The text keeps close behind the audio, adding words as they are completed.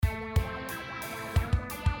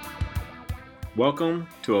Welcome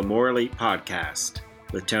to a More Elite podcast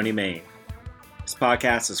with Tony Main. This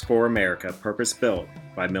podcast is for America, purpose-built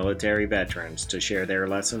by military veterans to share their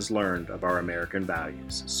lessons learned of our American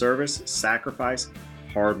values: service, sacrifice,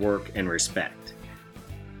 hard work, and respect.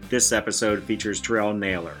 This episode features Terrell,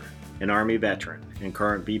 Naylor, an Army veteran and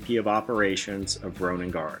current VP of Operations of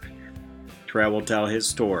Ronin Guard. Terrell will tell his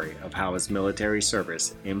story of how his military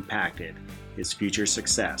service impacted his future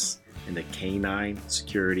success in the canine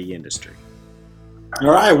security industry. All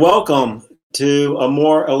right, welcome to a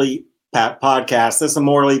More Elite podcast. This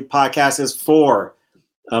More Elite podcast is for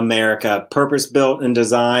America, purpose-built and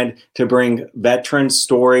designed to bring veteran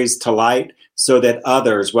stories to light so that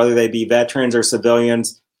others, whether they be veterans or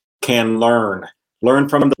civilians, can learn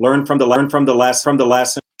from the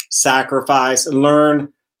lesson, sacrifice, and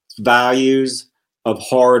learn values of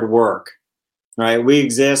hard work. Right? We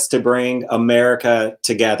exist to bring America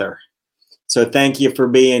together. So thank you for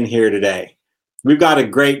being here today. We've got a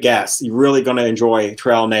great guest. You're really going to enjoy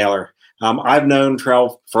Terrell Naylor. I've known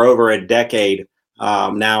Terrell for over a decade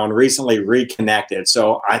now and recently reconnected.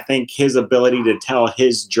 So I think his ability to tell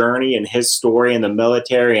his journey and his story in the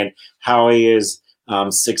military and how he is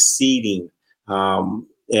succeeding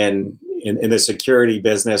in the security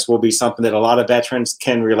business will be something that a lot of veterans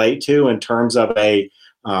can relate to in terms of a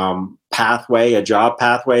pathway, a job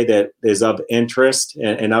pathway that is of interest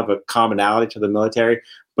and of a commonality to the military,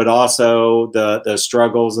 but also the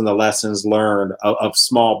struggles and the lessons learned of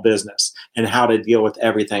small business and how to deal with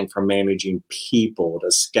everything from managing people to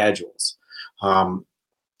schedules.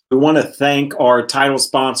 We want to thank our title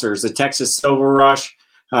sponsors, the Texas Silver Rush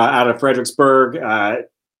out of Fredericksburg,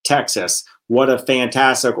 Texas. What a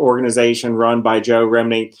fantastic organization run by Joe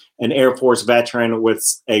Remney, an Air Force veteran with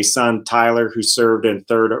a son, Tyler, who served in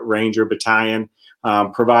 3rd Ranger Battalion,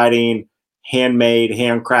 providing handmade,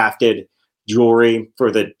 handcrafted jewelry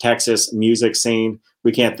for the Texas music scene.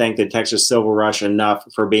 We can't thank the Texas Silver Rush enough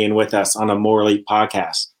for being with us on a More Elite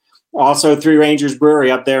podcast. Also, Three Rangers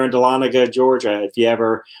Brewery up there in Dahlonega, Georgia. If you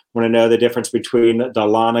ever want to know the difference between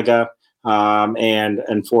Dahlonega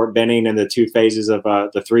and Fort Benning and the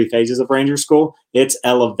the 3 phases of Ranger School, it's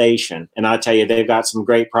elevation. And I tell you, they've got some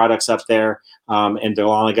great products up there in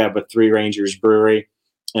Dahlonega with Three Rangers Brewery.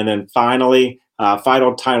 And then finally,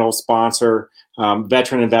 final title sponsor,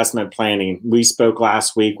 Veteran Investment Planning. We spoke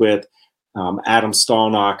last week with Adam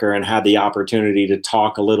Stallnacher and had the opportunity to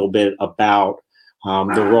talk a little bit about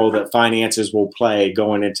the role that finances will play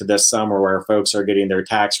going into this summer, where folks are getting their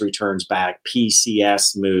tax returns back,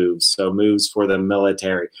 PCS moves, so moves for the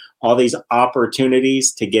military, all these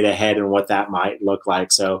opportunities to get ahead and what that might look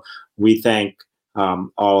like. So we thank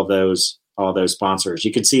all of those sponsors.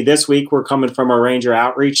 You can see this week we're coming from our Ranger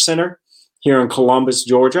Outreach Center here in Columbus,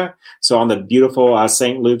 Georgia. So on the beautiful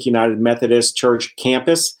St. Luke United Methodist Church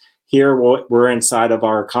campus. Here we're inside of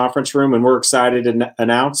our conference room, and we're excited to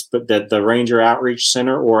announce that the Ranger Outreach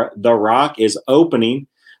Center, or The Rock, is opening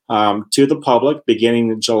to the public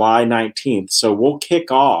beginning July 19th. So we'll kick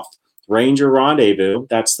off Ranger Rendezvous,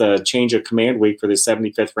 that's the change of command week for the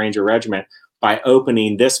 75th Ranger Regiment, by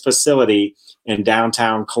opening this facility in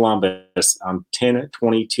downtown Columbus on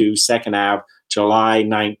 1022 2nd Ave, July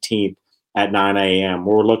 19th at 9 a.m.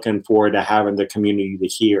 We're looking forward to having the community to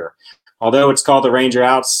hear. Although it's called the Ranger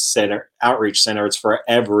Outreach Center, it's for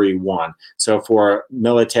everyone. So for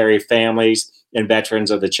military families and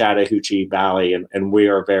veterans of the Chattahoochee Valley, and we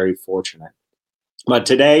are very fortunate. But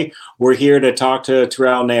today we're here to talk to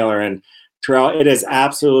Terrell Naylor. And Terrell, it is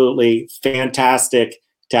absolutely fantastic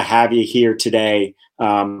to have you here today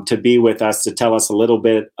to be with us, to tell us a little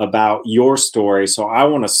bit about your story. So I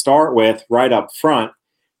want to start with, right up front,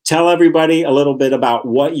 tell everybody a little bit about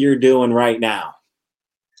what you're doing right now.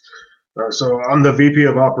 So I'm the VP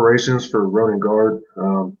of Operations for Ronin Guard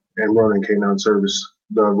and Ronin Canine Service.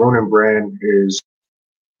 The Ronin brand is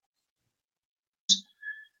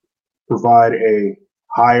provide a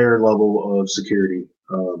higher level of security.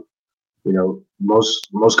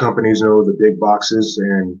 Most companies know the big boxes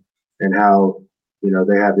and how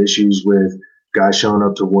they have issues with guys showing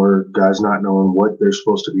up to work, guys not knowing what they're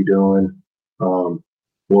supposed to be doing.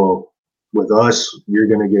 Well, with us, you're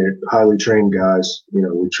going to get highly trained guys.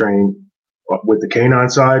 We train with the canine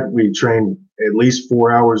side. We train at least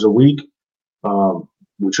 4 hours a week.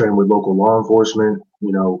 We train with local law enforcement,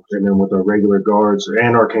 and then with our regular guards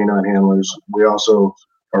and our canine handlers, we also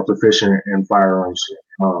are proficient in firearms.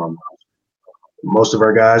 Most of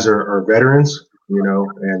our guys are veterans,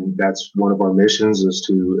 and that's one of our missions, is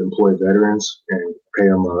to employ veterans and pay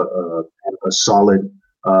them a solid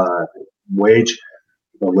wage,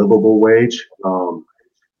 a livable wage,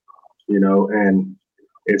 and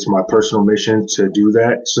it's my personal mission to do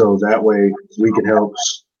that. So that way we can help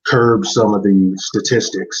curb some of the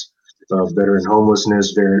statistics of veteran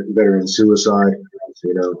homelessness, veteran suicide.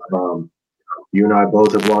 You know, you and I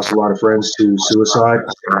both have lost a lot of friends to suicide,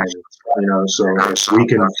 and so if we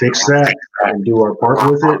can fix that and do our part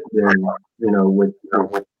with it, then with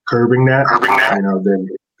curbing that, then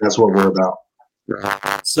that's what we're about.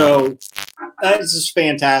 So that's just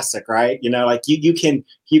fantastic, right? Like you can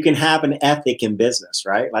have an ethic in business,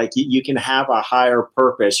 right? Like you can have a higher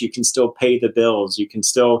purpose. You can still pay the bills. You can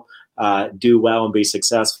still do well and be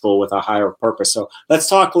successful with a higher purpose. So let's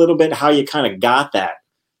talk a little bit how you kind of got that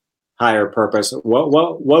higher purpose.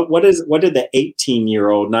 What did the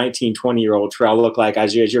 18-year-old, 19, 20-year-old Terrell look like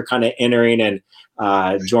as you're kind of entering and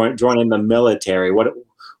joining the military? What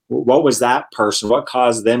was that person? What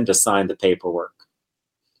caused them to sign the paperwork?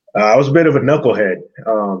 I was a bit of a knucklehead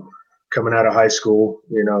coming out of high school,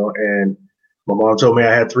 and my mom told me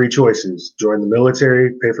I had three choices: join the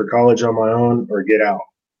military, pay for college on my own, or get out.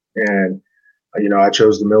 And I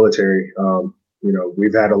chose the military.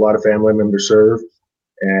 We've had a lot of family members serve,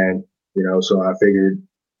 and so I figured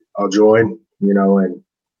I'll join, and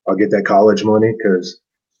I'll get that college money because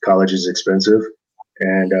college is expensive.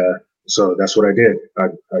 And so that's what I did.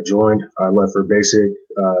 I joined. I left for basic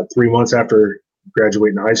 3 months after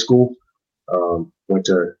graduating high school. Went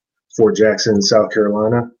to Fort Jackson, South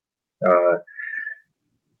Carolina.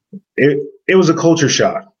 It was a culture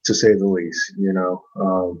shock, to say the least,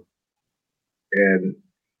 and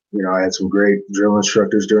I had some great drill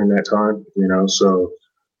instructors during that time, so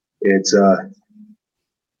it's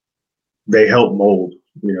they helped mold,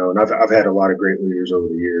 and I've had a lot of great leaders over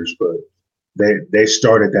the years, but they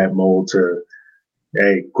started that mold to,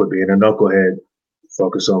 hey, quit being a knucklehead,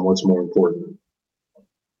 focus on what's more important.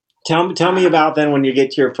 Tell me about then when you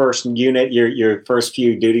get to your first unit, your first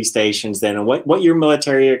few duty stations then, and what your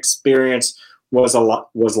military experience was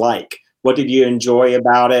like. What did you enjoy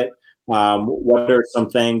about it? What are some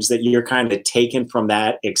things that you're kind of taking from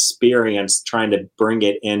that experience, trying to bring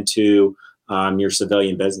it into your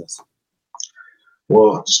civilian business?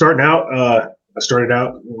 Well, I started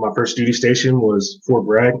out, my first duty station was Fort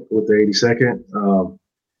Bragg with the 82nd.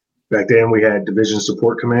 Back then we had Division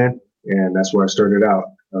Support Command, and that's where I started out.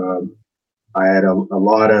 I had a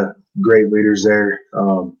lot of great leaders there.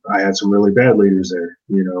 I had some really bad leaders there,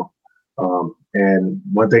 and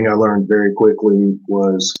one thing I learned very quickly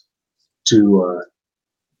was to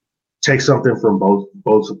take something from both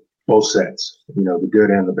sets, the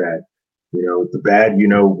good and the bad. The bad,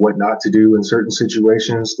 what not to do in certain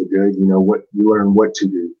situations. The good, what you learn what to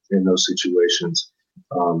do in those situations.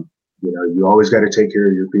 You always got to take care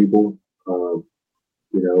of your people.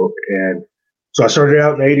 And so I started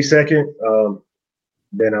out in the 82nd.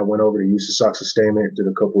 Then I went over to USASOC Sustainment, did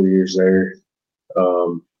a couple of years there.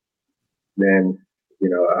 Then,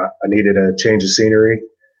 I needed a change of scenery.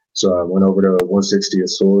 So I went over to 160th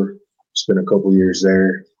SOAR, spent a couple of years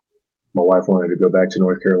there. My wife wanted to go back to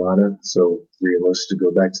North Carolina, so re-enlisted to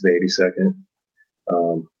go back to the 82nd.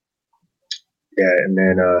 And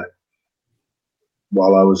then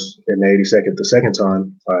while I was in the 82nd the second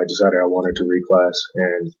time, I decided I wanted to reclass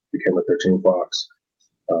and became a 13 Fox,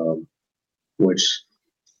 which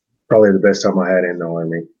probably the best time I had in the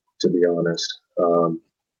Army, to be honest.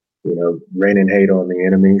 Raining hate on the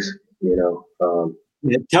enemies,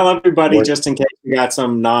 Tell everybody, just in case we got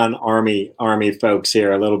some non-Army folks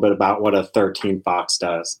here, a little bit about what a 13 Fox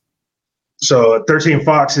does. So a 13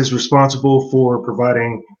 Fox is responsible for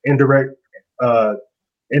providing indirect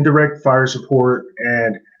fire support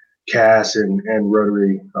and CAS and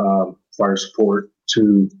rotary fire support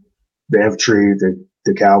to the infantry,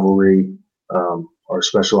 the cavalry, our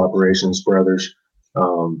special operations brothers.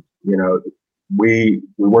 We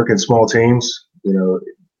work in small teams.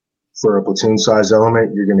 For a platoon size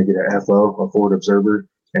element, you're going to get an FO, a forward observer,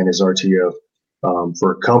 and his RTO.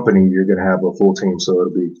 For a company, you're going to have a full team, so it'll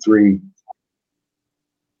be 3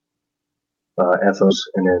 FOs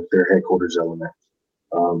and then their headquarters element.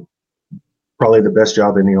 Probably the best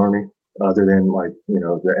job in the Army, other than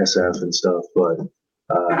the SF and stuff. But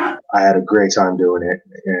I had a great time doing it,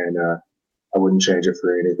 and I wouldn't change it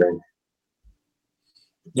for anything.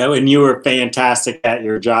 And you were fantastic at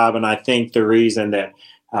your job, and I think the reason that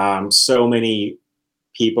so many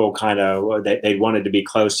people kind of they wanted to be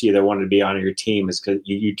close to you, they wanted to be on your team, is because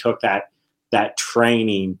you took that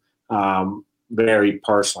training very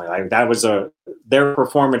personally. Like that was their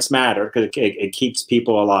performance mattered because it keeps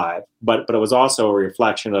people alive, but it was also a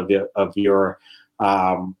reflection of your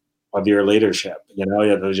leadership.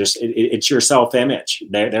 It's your self-image.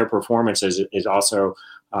 Their performance is also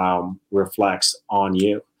reflects on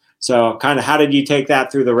you. So kind of how did you take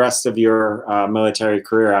that through the rest of your military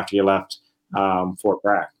career after you left Fort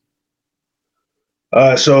Bragg?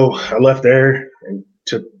 So I left there and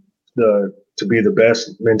took to be the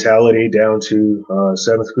best mentality down to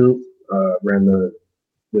seventh group. Ran the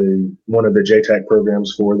one of the JTAC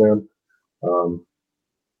programs for them.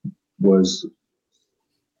 Was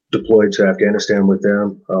deployed to Afghanistan with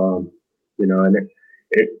them. And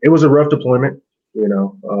it was a rough deployment.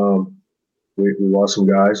 We lost some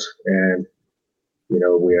guys, and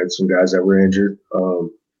we had some guys that were injured.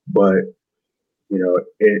 But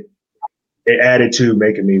it added to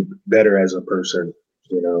making me better as a person.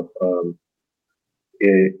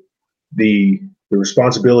 It the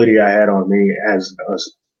responsibility I had on me as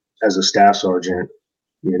a staff sergeant,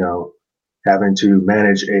 having to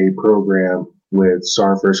manage a program with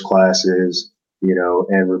sergeant first classes,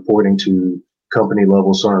 and reporting to company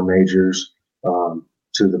level sergeant majors,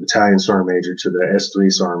 to the battalion sergeant major, to the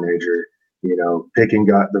S3 sergeant major,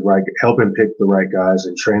 helping pick the right guys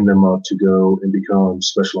and train them up to go and become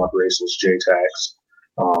special operations JTACs.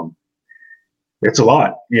 It's a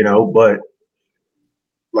lot, but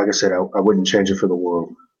like I said, I wouldn't change it for the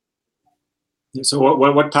world. So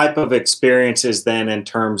what type of experiences then in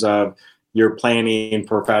terms of your planning and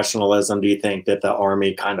professionalism do you think that the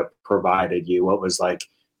Army kind of provided you? What was like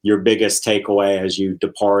your biggest takeaway as you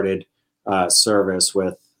departed service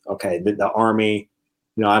with, okay, the Army,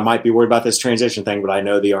 I might be worried about this transition thing, but I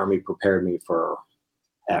know the Army prepared me for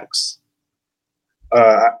X?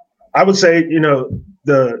 I would say, to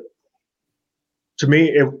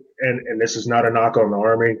me, and this is not a knock on the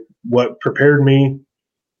Army, what prepared me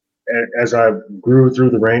as I grew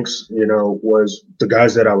through the ranks, was the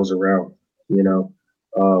guys that I was around.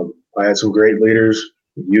 I had some great leaders,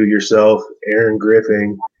 you yourself, Aaron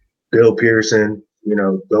Griffin, Bill Pearson,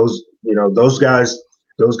 those guys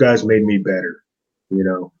made me better.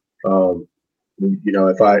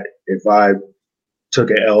 If I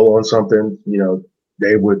took an L on something,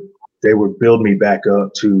 they would build me back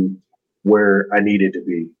up to where I needed to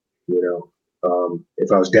be.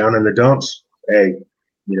 If I was down in the dumps, hey,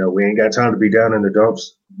 we ain't got time to be down in the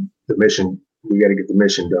dumps. We got to get the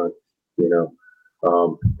mission done.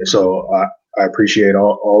 And so I appreciate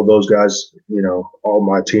all those guys, all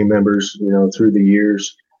my team members, through the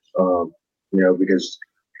years, because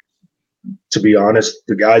to be honest,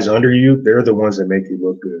 the guys under you, they're the ones that make you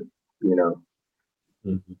look good,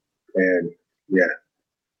 Mm-hmm. And yeah,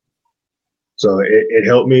 so it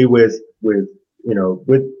helped me with the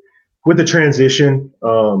transition,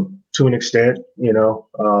 to an extent.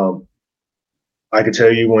 I could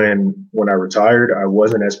tell you when I retired, I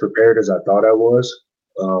wasn't as prepared as I thought I was.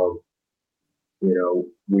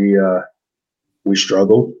 We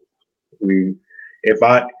struggled. If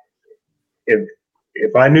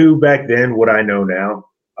I knew back then what I know now,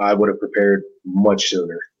 I would have prepared much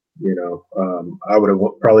sooner. I would have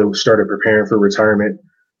probably started preparing for retirement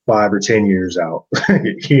 5 or 10 years out.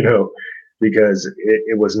 Because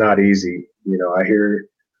it was not easy. I heard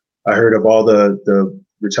of all the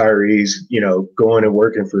retirees, going and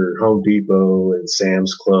working for Home Depot and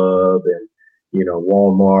Sam's Club and,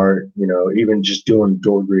 Walmart, even just doing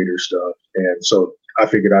door greeter stuff. And so I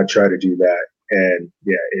figured I'd try to do that. And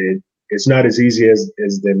yeah, it's not as easy as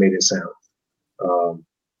they made it sound.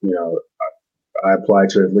 I applied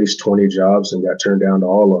to at least 20 jobs and got turned down to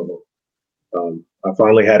all of them. I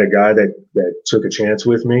finally had a guy that took a chance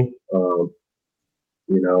with me, and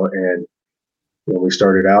when we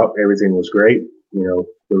started out, everything was great. There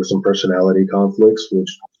were some personality conflicts, which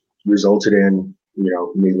resulted in,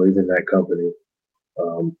 me leaving that company.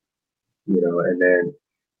 And then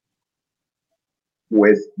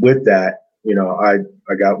with that, I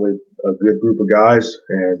got with a good group of guys,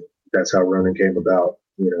 and that's how Ronin came about.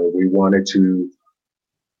 We wanted to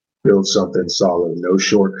build something solid, no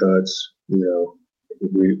shortcuts. We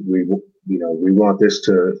want this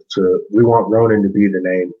we want Ronin to be the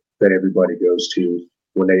name that everybody goes to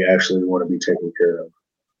when they actually want to be taken care of.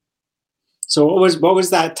 So what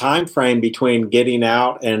was that time frame between getting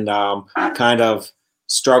out and kind of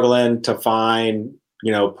struggling to find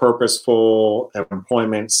purposeful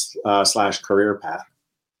employments / career path?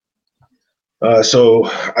 So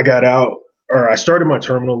I got out, or I started my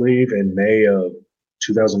terminal leave in May of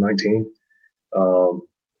 2019,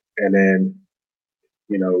 and then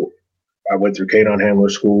I went through Canine Handler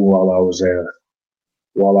School while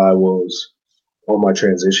I was on my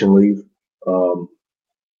transition leave.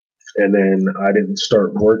 And then I didn't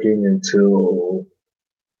start working until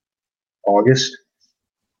August.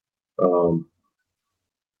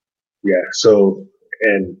 So,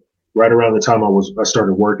 and right around the time I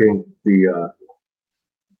started working, the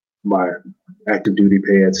my active duty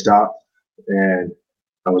pay had stopped, and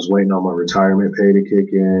I was waiting on my retirement pay to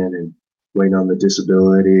kick in, and waiting on the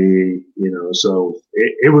disability. So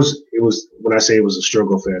it was when I say it was a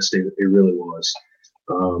struggle fest, it really was.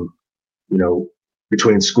 Um, you know,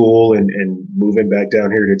 between school and moving back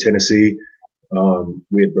down here to Tennessee,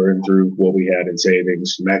 we had burned through what we had in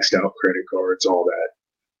savings, maxed out credit cards, all that.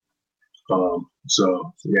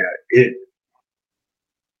 So yeah, it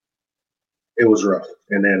was rough.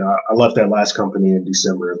 And then I left that last company in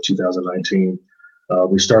December of 2019.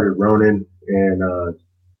 We started Ronin, and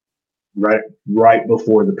right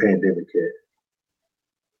before the pandemic hit.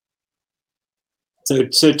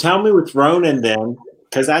 So tell me with Ronin then,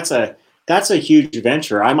 because that's a huge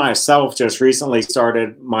venture. I myself just recently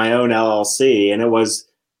started my own LLC, and it was,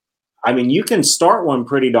 I mean, you can start one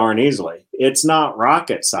pretty darn easily. It's not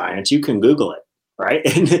rocket science. You can Google it, right?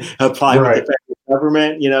 And apply with the Right. federal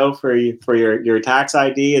government, for your tax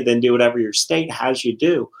ID, and then do whatever your state has you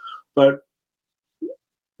do. But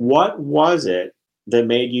what was it that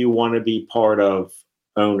made you want to be part of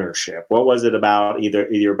ownership? What was it about either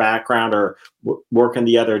your background or working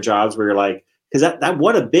the other jobs where you're like, because that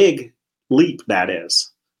what a big leap that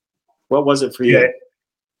is. What was it for Yeah. you?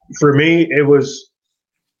 For me, it was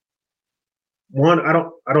one. I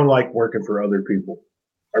don't like working for other people.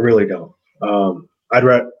 I really don't. I'd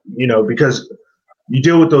rather, because you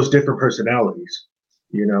deal with those different personalities,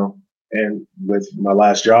 and with my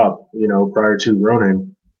last job, prior to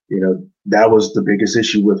Ronin, that was the biggest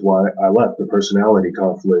issue with why I left, the personality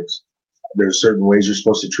conflicts. There's certain ways you're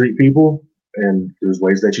supposed to treat people, and there's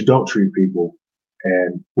ways that you don't treat people.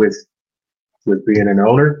 And with being an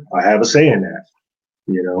owner, I have a say in that,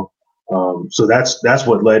 you know. So that's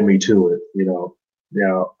what led me to it,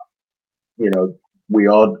 Now, you know, we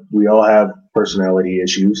all have personality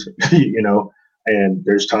issues, and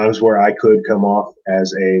there's times where I could come off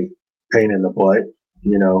as a pain in the butt,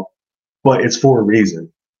 but it's for a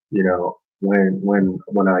reason,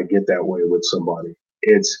 when I get that way with somebody,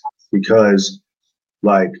 it's because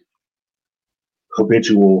like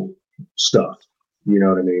habitual stuff, you know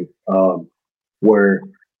what I mean? Where,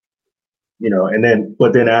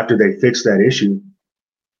 but then after they fix that issue,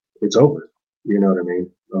 it's over. You know what I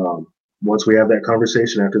mean? Once we have that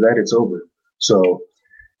conversation, after that, it's over. So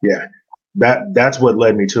yeah, that's what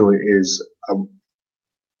led me to it. Is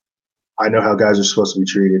I know how guys are supposed to be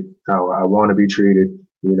treated, how I want to be treated,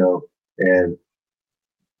 and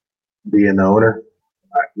being the owner,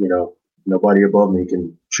 nobody above me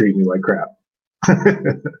can treat me like crap.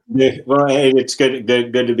 Yeah, well, hey, it's good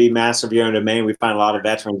to be master of your own domain. We find a lot of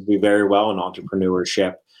veterans do very well in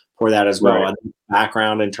entrepreneurship for that as well. Right. And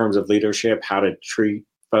background in terms of leadership, how to treat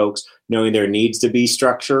folks, knowing there needs to be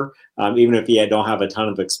structure, even if you don't have a ton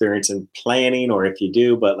of experience in planning, or if you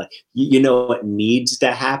do, but like you know what needs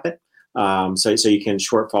to happen, so you can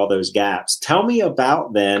shortfall those gaps. Tell me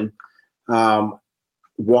about then. Um,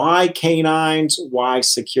 why canines, why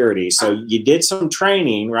security? So you did some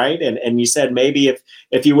training, right? And you said maybe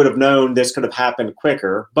if you would have known, this could have happened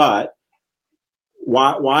quicker, but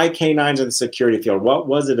why canines in the security field? What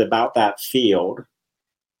was it about that field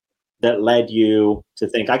that led you to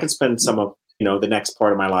think I could spend some of the next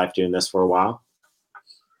part of my life doing this for a while?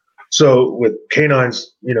 So with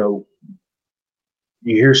canines,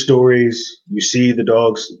 you hear stories, you see the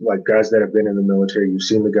dogs, like guys that have been in the military, you've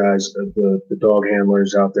seen the guys, the dog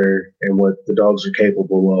handlers out there and what the dogs are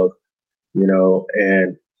capable of,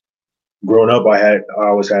 and growing up, I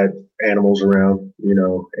always had animals around,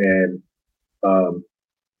 and,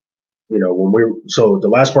 so the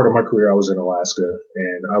last part of my career, I was in Alaska,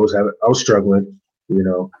 and I was struggling,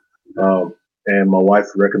 and my wife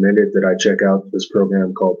recommended that I check out this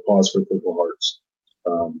program called Pause for Purple Hearts.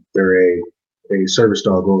 They're a service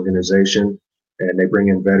dog organization, and they bring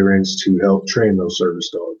in veterans to help train those service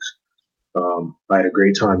dogs. I had a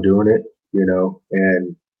great time doing it,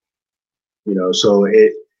 and so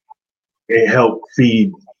it helped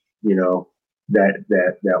feed,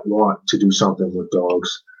 that want to do something with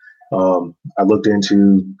dogs. I looked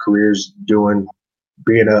into careers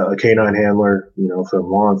being a canine handler, from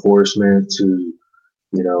law enforcement to,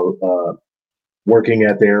 working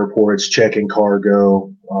at the airports, checking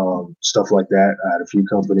cargo, stuff like that. I had a few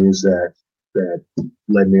companies that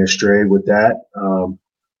led me astray with that.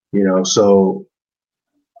 So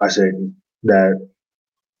I said that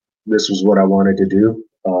this was what I wanted to do.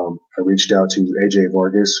 I reached out to AJ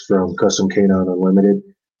Vargas from Custom Canine Unlimited.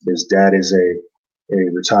 His dad is a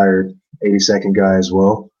retired 82nd guy as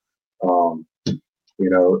well.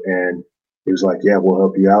 And he was like, yeah, we'll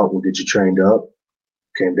help you out. We'll get you trained up.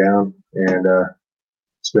 Came down and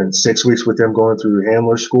spent 6 weeks with them going through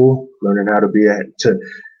handler school, learning how to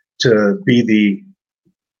to be the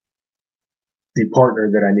partner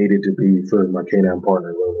that I needed to be for my canine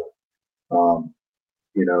partner, Lola.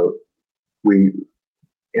 You know, we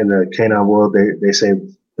in the canine world, they say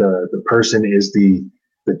the person is the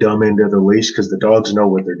dumb end of the leash because the dogs know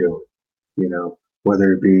what they're doing. You know,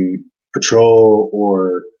 whether it be patrol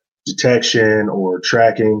or detection or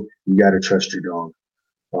tracking, you got to trust your dog.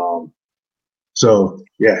 So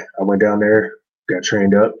yeah, I went down there, got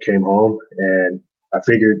trained up, came home, and I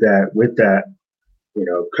figured that with that, you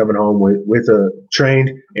know, coming home with a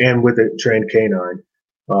trained and with a trained canine,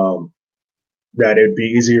 that it'd be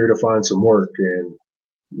easier to find some work, and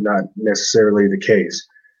not necessarily the case.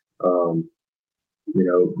 Um, you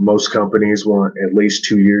know, most companies want at least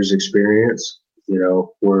 2 years experience. You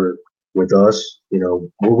know, we're with us, you know,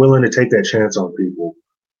 we're willing to take that chance on people,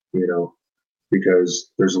 you know,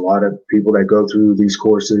 because there's a lot of people that go through these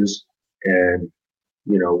courses and,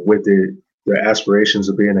 you know, with the aspirations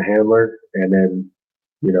of being a handler, and then,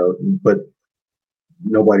 you know, but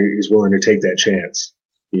nobody is willing to take that chance,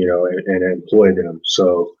 you know, and employ them.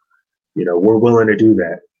 So, you know, we're willing to do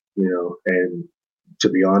that, you know, and to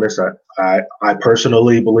be honest, I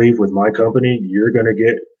personally believe with my company, you're going to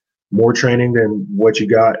get more training than what you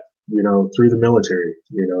got, you know, through the military.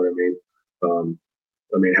 You know what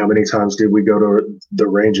I mean, how many times did we go to the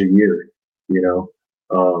range a year? You know,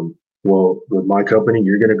 well, with my company,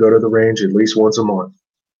 you're going to go to the range at least once a month.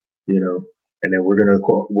 You know, and then we're gonna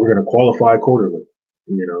qualify quarterly.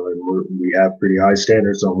 You know, and we have pretty high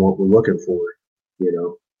standards on what we're looking for.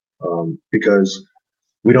 You know, because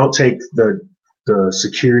we don't take the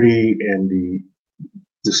security and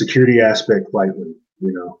the security aspect lightly.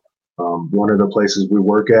 You know, one of the places we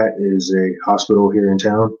work at is a hospital here in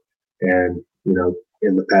town, and you know,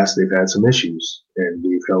 in the past they've had some issues, and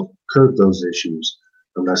we've helped curb those issues.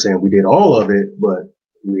 I'm not saying we did all of it, but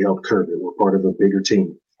we helped curb it. We're part of a bigger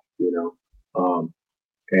team. You know,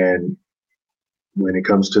 and when it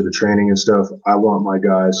comes to the training and stuff, I want my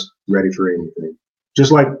guys ready for anything.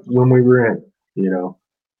 Just like when we were in, you know,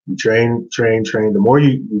 you train. The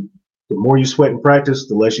more you sweat and practice,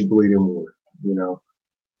 the less you bleed in war. You know,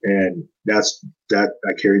 and that's that.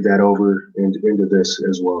 I carried that over into this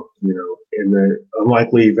as well. You know, in the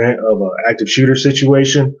unlikely event of an active shooter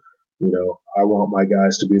situation, you know, I want my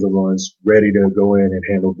guys to be the ones ready to go in and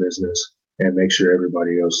handle business and make sure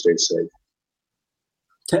everybody else stays safe.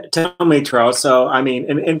 Tell me, Terrell. So, I mean,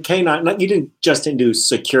 in K9, you didn't do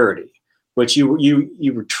security, which you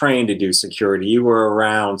were trained to do security. You were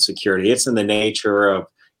around security. It's in the nature of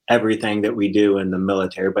everything that we do in the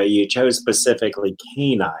military. But you chose specifically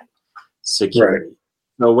K9 security. Right.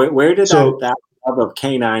 So, where did So that love of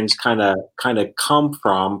canines kind of come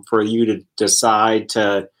from for you to decide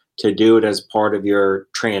to do it as part of your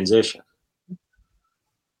transition?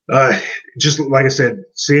 just like I said,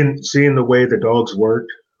 seeing the way the dogs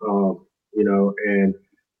worked, you know, and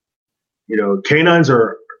you know, canines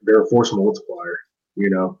they're a force multiplier. You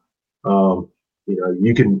know,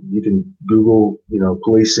 you can Google, you know,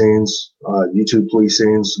 police scenes, YouTube police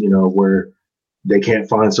scenes, you know, where they can't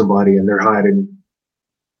find somebody and they're hiding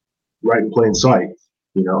right in plain sight,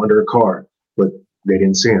 you know, under a car, but they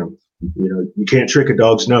didn't see him. You know, you can't trick a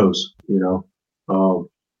dog's nose. You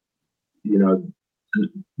know,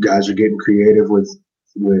 guys are getting creative with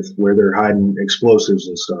where they're hiding explosives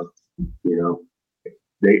and stuff. You know,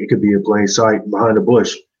 it could be in plain sight behind a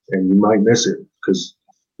bush, and you might miss it because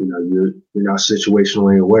you know you're not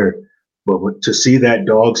situationally aware. But to see that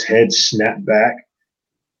dog's head snap back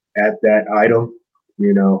at that item,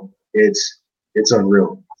 you know, it's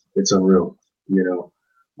unreal. It's unreal. You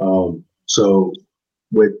so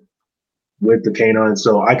with the canine,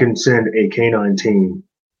 so I can send a canine team,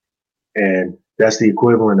 and that's the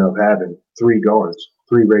equivalent of having three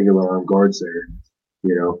regular armed guards there.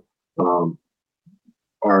 You know,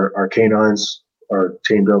 our canines are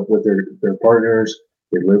teamed up with their partners.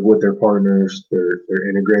 They live with their partners. They're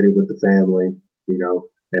integrated with the family. You know,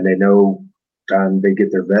 and they know time they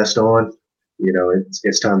get their vest on. You know,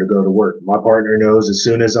 it's time to go to work. My partner knows as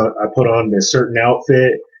soon as I put on this certain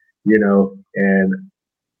outfit, you know, and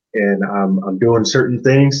I'm doing certain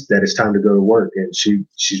things that it's time to go to work, and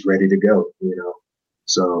she's ready to go. You know,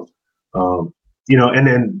 so you know, and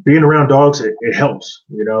then being around dogs, it helps.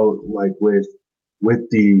 You know, like with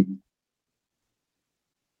the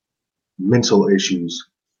mental issues,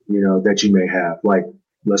 you know, that you may have. Like,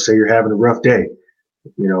 let's say you're having a rough day.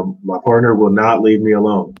 You know, my partner will not leave me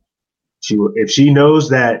alone. If she knows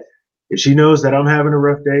that I'm having a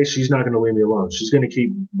rough day, she's not going to leave me alone. She's going to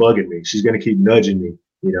keep bugging me. She's going to keep nudging me,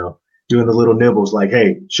 you know, doing the little nibbles like,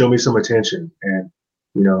 hey, show me some attention. And,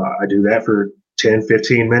 you know, I do that for 10,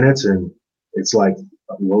 15 minutes. And it's like,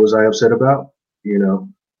 what was I upset about? You know,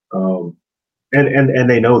 and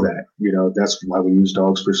they know that. That's why we use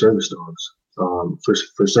dogs for service dogs,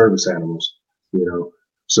 for service animals.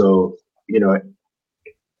 So you know,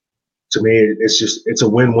 to me, it's a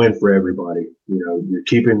win-win for everybody. You're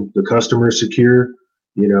keeping the customer secure,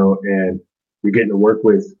 and you're getting to work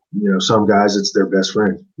with, some guys, it's their best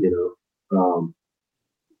friend.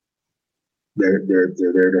 They're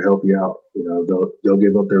there to help you out. They'll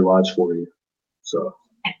give up their lives for you. So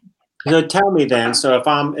tell me then. So if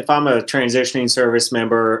I'm a transitioning service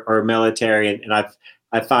member or military, and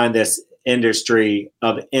I find this industry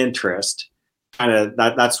of interest, kind of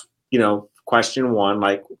that's question one,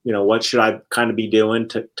 like what should I kind of be doing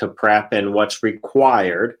to prep, and what's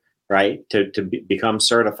required, right, to become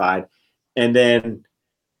certified, and then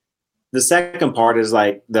the second part is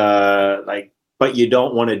but you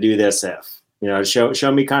don't want to do this if.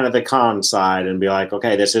 Show me kind of the con side and be like,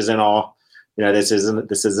 okay, this isn't all, this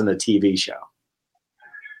isn't a TV show.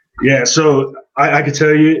 Yeah. So I can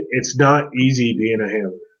tell you, it's not easy being a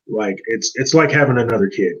handler. Like it's like having another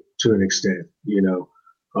kid to an extent, you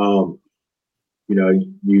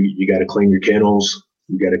got to clean your kennels.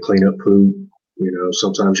 You got to clean up poop.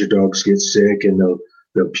 Sometimes your dogs get sick and they'll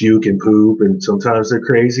puke and poop, and sometimes they're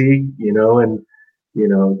crazy, and,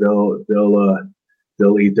 they'll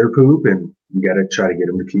eat their poop, and you got to try to get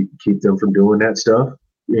them to keep them from doing that stuff.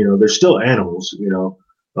 They're still animals,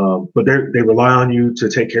 but they rely on you to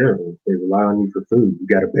take care of them. They rely on you for food. You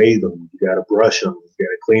got to bathe them. You got to brush them. You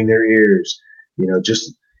got to clean their ears.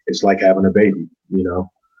 Just it's like having a baby.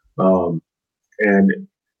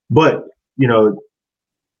 But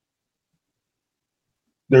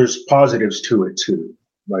there's positives to it too.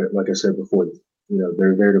 Like I said before,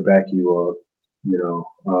 they're there to back you up.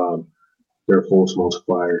 They're a force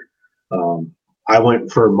multiplier. I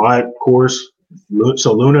went for my course.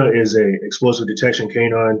 So Luna is a explosive detection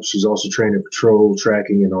canine. She's also trained in patrol,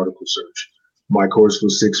 tracking, and article search. My course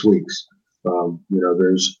was 6 weeks. And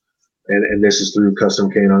this is through Custom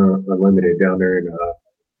Canine Unlimited down there in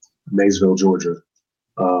Maysville, Georgia.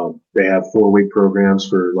 They have 4-week programs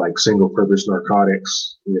for like single purpose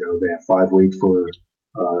narcotics. They have 5 weeks for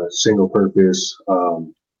single purpose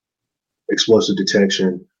explosive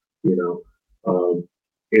detection.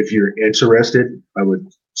 If you're interested, I would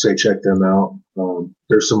say check them out.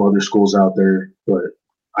 There's some other schools out there, but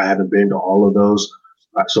I haven't been to all of those,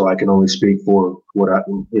 so I can only speak for what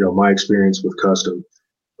my experience with Custom.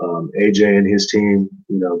 AJ and his team,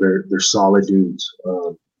 they're solid dudes.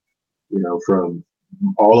 From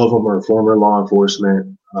all of them are former law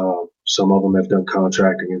enforcement. Some of them have done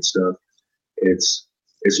contracting and stuff. It's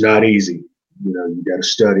not easy. You got to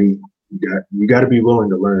study. You got to be willing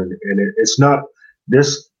to learn, and it's not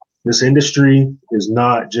this industry is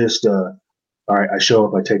not just all right, I show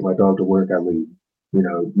up, I take my dog to work, I leave.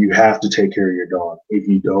 You have to take care of your dog. If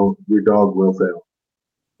you don't, your dog will fail.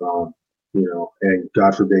 And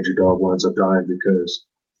God forbid your dog winds up dying because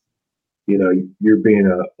you're being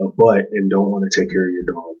a butt and don't want to take care of your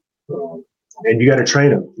dog. And you got to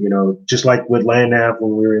train them. Just like with land nav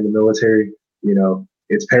when we were in the military,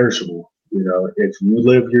 it's perishable. If you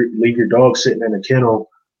leave your dog sitting in a kennel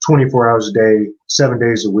 24 hours a day, 7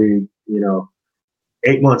 days a week,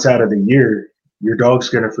 8 months out of the year, your dog's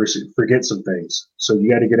going to forget some things. So you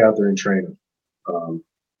got to get out there and train them.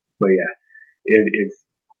 But yeah,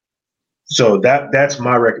 so that's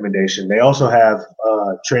my recommendation. They also have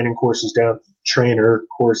trainer courses down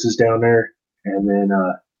there, and then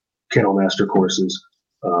kennel master courses.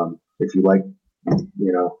 If you like,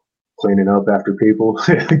 cleaning up after people,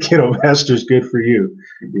 kennel master's good for you.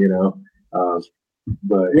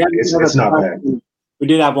 But yeah, it's not bad. We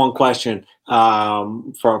did have one question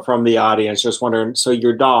from the audience. Just wondering, so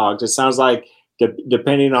your dogs, it sounds like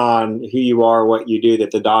depending on who you are, what you do, that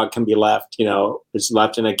the dog can be left, it's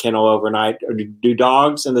left in a kennel overnight. Or do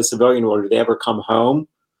dogs in the civilian world, do they ever come home,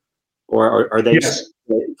 or are they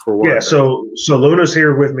for work? Yeah. So Luna's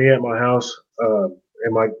here with me at my house,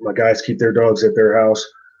 and my guys keep their dogs at their house.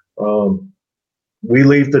 We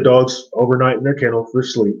leave the dogs overnight in their kennel for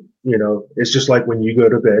sleep. It's just like when you go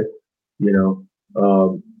to bed.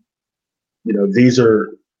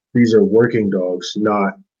 These are working dogs,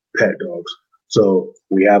 not pet dogs. So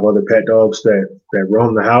we have other pet dogs that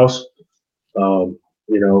roam the house,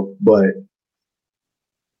 but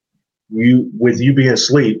with you being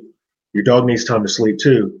asleep, your dog needs time to sleep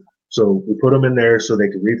too. So we put them in there so they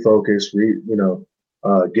can refocus,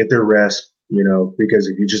 get their rest, because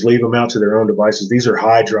if you just leave them out to their own devices, these are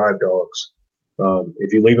high drive dogs.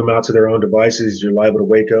 If you leave them out to their own devices, you're liable to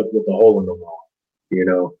wake up with a hole in the wall,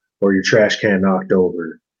 or your trash can knocked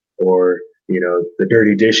over, or the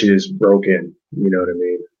dirty dishes broken, You know what I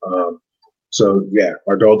mean? So yeah,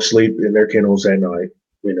 our dogs sleep in their kennels at night,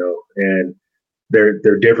 and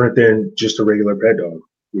they're different than just a regular pet dog,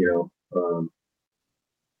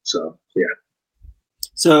 so yeah.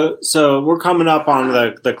 So we're coming up on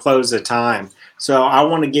the close of time. So I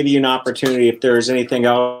want to give you an opportunity if there's anything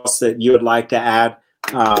else that you would like to add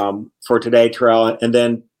for today, Terrell, and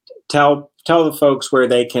then tell the folks where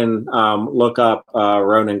they can look up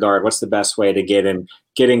Ronin Guard. What's the best way to get in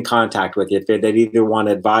contact with you if they either want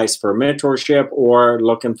advice for mentorship or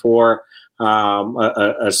looking for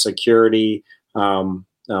a security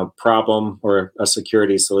problem or a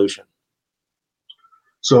security solution?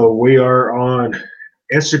 So we are on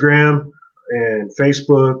Instagram and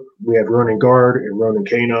Facebook. We have Ronin Guard and Ronin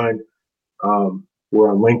Canine.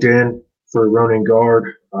 We're on LinkedIn for Ronin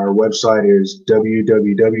Guard. Our website is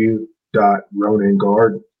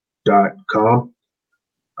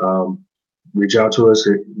www.roninguard.com. Reach out to us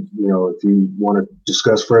if you want to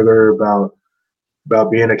discuss further about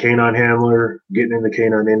being a canine handler, getting in the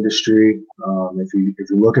canine industry. If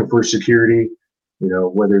you're looking for security,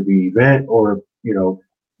 whether it be event or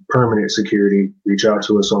permanent security, reach out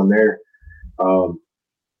to us on there.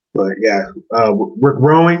 But yeah, we're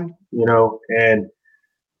growing, and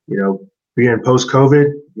being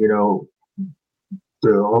post-COVID,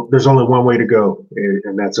 there's only one way to go,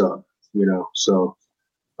 and that's up. So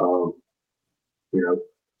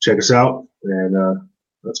check us out, and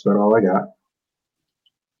that's about all I got.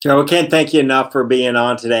 Joe, I can't thank you enough for being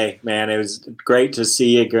on today, man. It was great to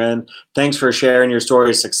see you again. Thanks for sharing your story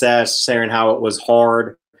of success, sharing how it was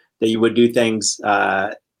hard, that you would do things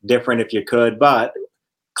different if you could, but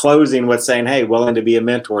closing with saying, hey, willing to be a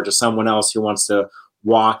mentor to someone else who wants to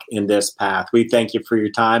walk in this path. We thank you for your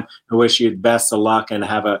time. I wish you the best of luck and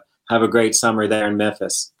have a great summer there in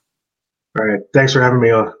Memphis. All right. Thanks for having me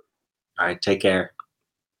on. All right. Take care.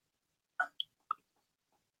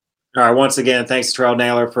 All right. Once again, thanks to Terrell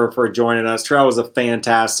Naylor for joining us. Terrell was a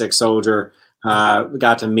fantastic soldier. We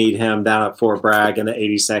got to meet him down at Fort Bragg in the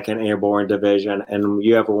 82nd Airborne Division. And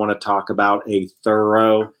you ever want to talk about a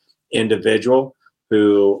thorough individual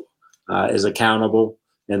who is accountable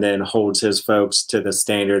and then holds his folks to the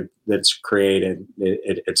standard that's created,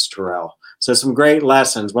 it's Terrell. So some great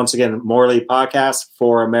lessons. Once again, Morley Podcast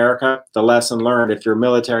for America, the lesson learned. If you're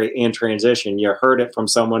military in transition, you heard it from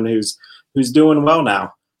someone who's doing well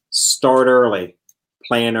now. Start early,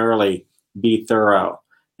 plan early, be thorough.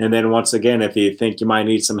 And then once again, if you think you might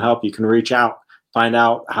need some help, you can reach out, find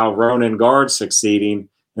out how Ronin Guard's succeeding,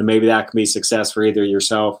 and maybe that can be success for either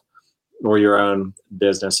yourself or your own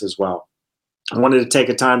business as well. I wanted to take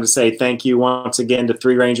a time to say thank you once again to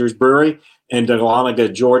Three Rangers Brewery in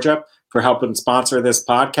Dahlonega, Georgia, for helping sponsor this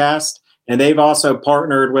podcast. And they've also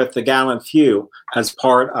partnered with the Gallant Few as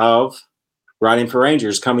part of Riding for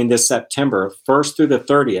Rangers coming this September 1st through the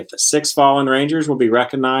 30th. 6 fallen Rangers will be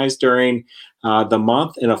recognized during the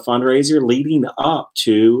month in a fundraiser leading up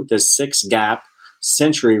to the 6 Gap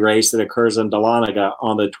Century race that occurs in Dahlonega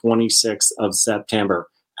on the 26th of September.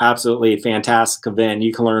 Absolutely fantastic event.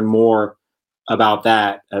 You can learn more about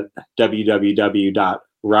that at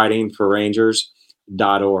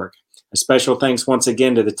www.ridingforrangers.org. A special thanks once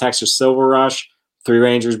again to the Texas Silver Rush, Three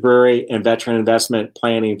Rangers Brewery, and Veteran Investment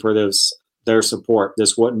Planning for their support.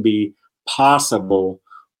 This wouldn't be possible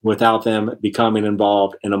without them becoming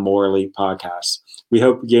involved in a Morley podcast. We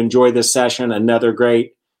hope you enjoyed this session. Another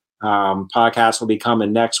great podcast will be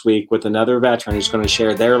coming next week with another veteran who's going to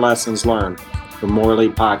share their lessons learned from Morley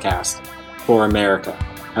Podcast for America.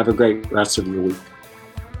 Have a great rest of your week.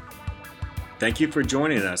 Thank you for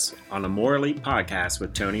joining us on the Morley Podcast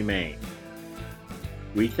with Tony Main.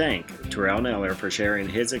 We thank Terrell Naylor for sharing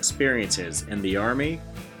his experiences in the Army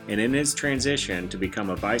and in his transition to become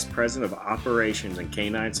a Vice President of Operations and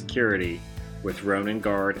Canine Security with Ronin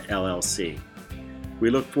Guard, LLC.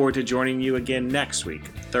 We look forward to joining you again next week,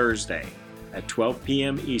 Thursday, at 12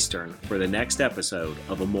 p.m. Eastern for the next episode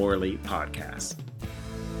of a Morley Podcast.